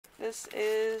this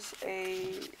is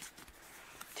a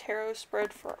tarot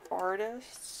spread for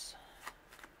artists.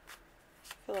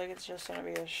 I feel like it's just going to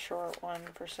be a short one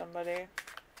for somebody.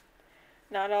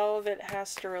 Not all of it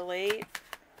has to relate.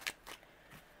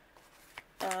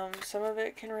 Some of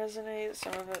it can resonate,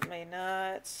 some of it may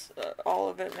not, all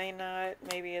of it may not.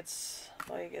 Maybe it's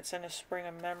like it's in a spring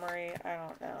of memory, I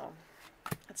don't know.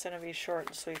 It's going to be short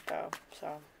and sweet though,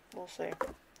 so we'll see.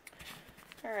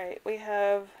 Alright, we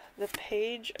have the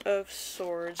Page of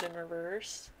Swords in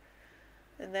reverse,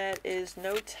 and that is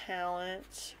no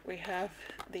talent. We have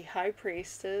the High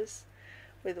Priestess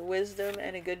with wisdom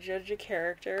and a good judge of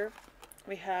character.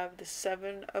 We have the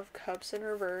Seven of Cups in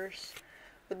reverse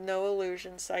with no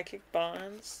illusion, psychic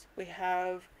bonds. We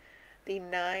have the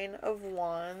Nine of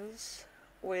Wands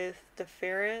with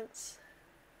deference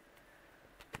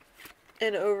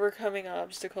and overcoming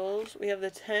obstacles. We have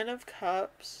the Ten of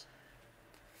Cups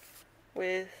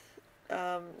with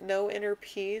no inner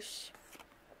peace.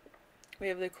 We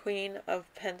have the Queen of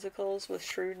Pentacles with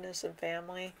shrewdness and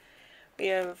family. We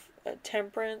have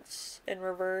Temperance in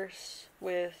reverse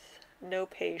with no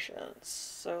patience.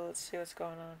 So let's see what's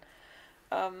going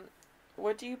on.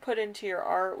 What do you put into your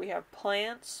art? We have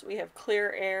plants, we have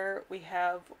clear air, we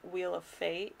have Wheel of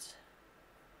Fate.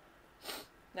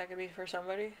 That could be for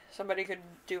somebody. Somebody could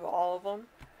do all of them.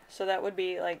 So that would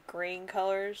be like green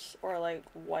colors or like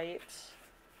whites.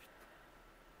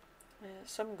 Yeah,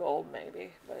 some gold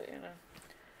maybe, but you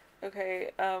know. Okay,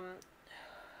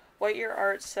 what your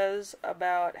art says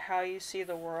about how you see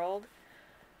the world.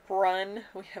 Run,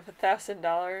 we have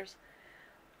 $1,000.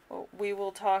 We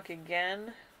will talk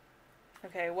again.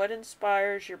 Okay, what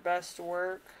inspires your best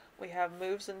work? We have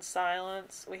moves in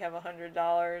silence. We have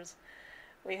 $100.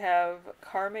 We have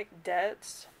karmic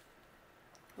debts.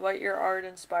 What your art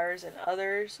inspires in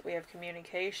others. We have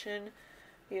communication.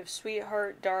 We have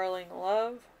sweetheart, darling,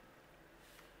 love.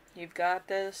 You've got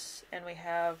this. And we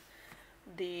have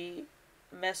the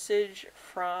message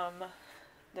from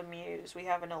the muse. We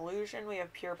have an illusion. We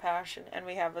have pure passion. And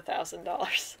we have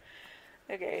 $1,000.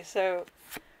 Okay, so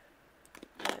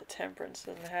Temperance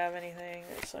doesn't have anything.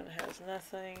 This one has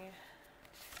nothing.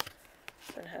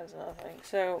 This one has nothing.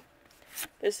 So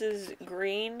this is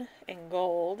green and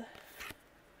gold.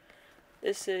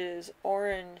 This is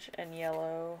orange and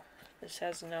yellow. This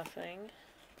has nothing.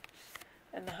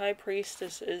 And the High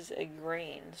Priestess is a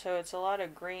green. So it's a lot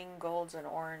of green, golds, and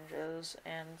oranges,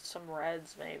 and some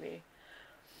reds maybe.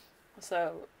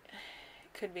 So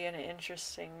could be an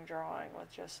interesting drawing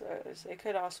with just those. It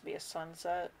could also be a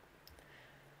sunset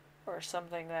or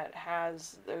something that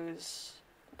has those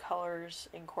colors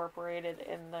incorporated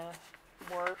in the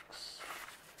works.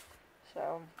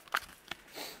 So,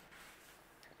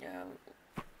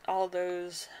 all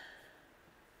those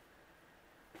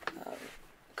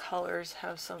colors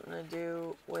have something to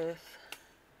do with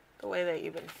the way that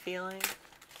you've been feeling.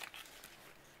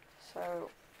 So,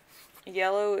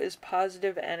 yellow is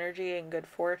positive energy and good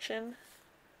fortune.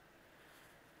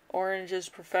 Orange is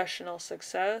professional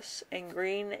success. And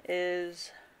green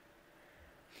is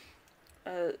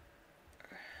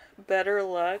better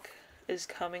luck is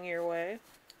coming your way.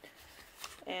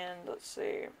 And let's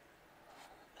see.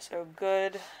 So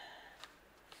good.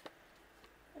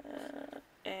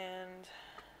 And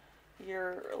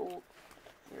you're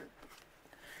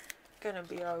gonna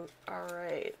be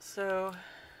alright. So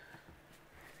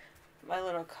my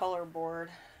little color board.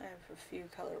 I have a few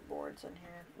color boards in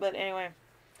here. But anyway,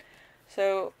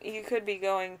 so you could be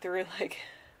going through like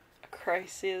a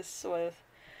crisis with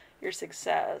your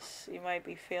success. You might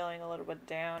be feeling a little bit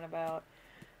down about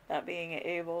not being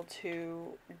able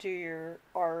to do your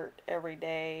art every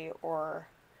day, or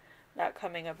not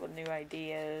coming up with new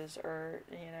ideas, or,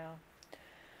 you know,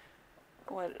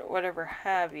 whatever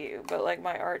have you. But like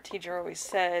my art teacher always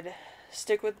said,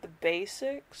 stick with the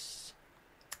basics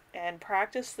and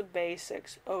practice the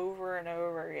basics over and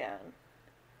over again.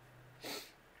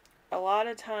 A lot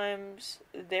of times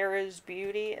there is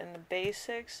beauty in the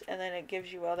basics, and then it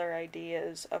gives you other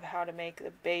ideas of how to make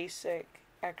the basic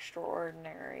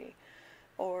extraordinary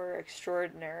or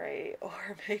extraordinary,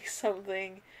 or make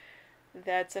something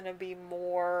that's going to be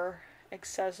more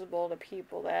accessible to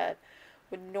people that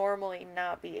would normally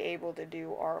not be able to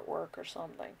do artwork or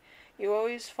something. You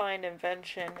always find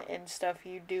invention in stuff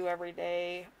you do every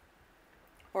day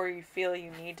or you feel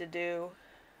you need to do,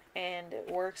 and it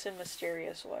works in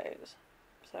mysterious ways.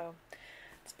 So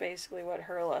it's basically what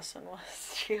her lesson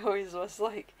was. She always was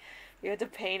like, you had to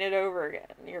paint it over again.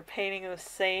 You're painting the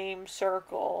same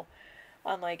circle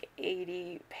on like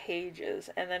 80 pages,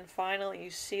 and then finally you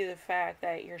see the fact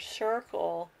that your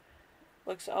circle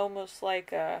looks almost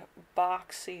like a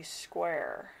boxy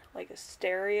square. like a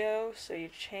stereo, so you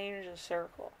change the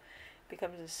circle. It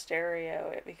becomes a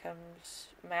stereo, it becomes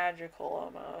magical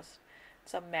almost.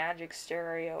 It's a magic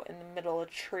stereo in the middle of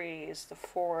trees, the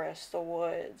forest, the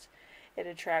woods. It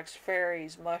attracts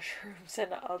fairies, mushrooms,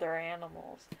 and other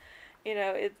animals.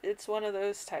 It's one of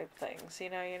those type things. You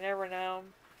never know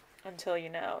until you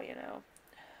know.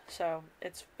 So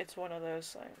it's one of those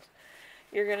things.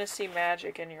 You're going to see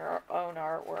magic in your own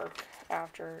artwork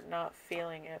after not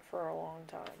feeling it for a long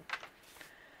time.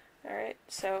 Alright,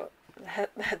 so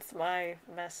that's my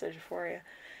message for you.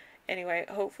 Anyway,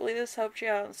 hopefully this helped you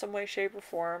out in some way, shape, or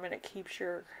form, and it keeps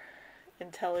your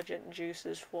intelligent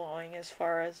juices flowing as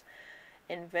far as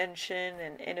invention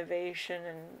and innovation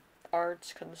and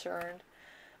art's concerned.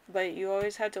 But you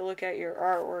always have to look at your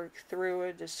artwork through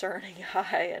a discerning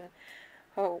eye and,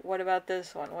 oh, what about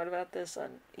this one? What about this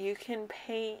one? You can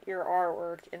paint your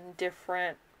artwork in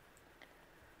different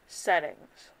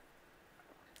settings.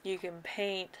 You can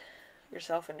paint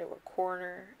yourself into a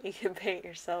corner. You can paint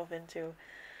yourself into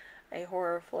a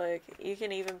horror flick. You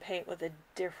can even paint with a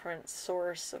different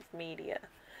source of media.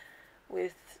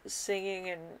 With singing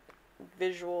and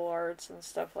visual arts and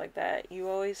stuff like that, you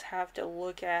always have to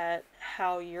look at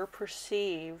how you're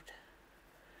perceived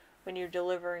when you're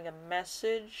delivering a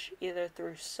message, either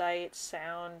through sight,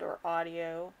 sound, or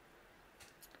audio.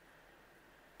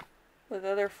 With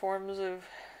other forms of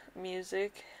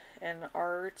music and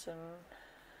art and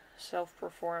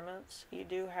self-performance, you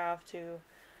do have to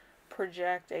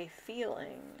project a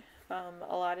feeling,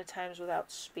 a lot of times without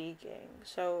speaking.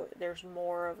 So there's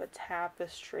more of a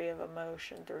tapestry of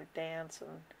emotion through dance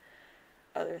and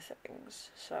other things.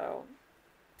 So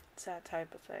it's that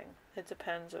type of thing. It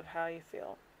depends of how you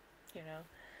feel,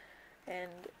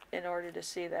 And in order to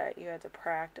see that, you have to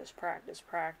practice, practice,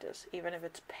 practice. Even if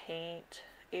it's paint,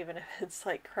 even if it's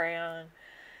like crayon,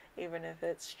 even if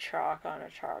it's chalk on a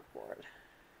chalkboard.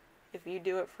 If you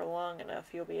do it for long enough,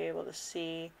 you'll be able to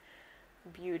see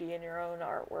beauty in your own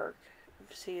artwork,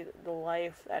 see the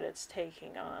life that it's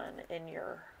taking on in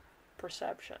your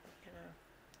perception.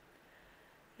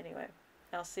 Anyway,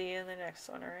 I'll see you in the next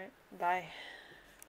one, alright? Bye.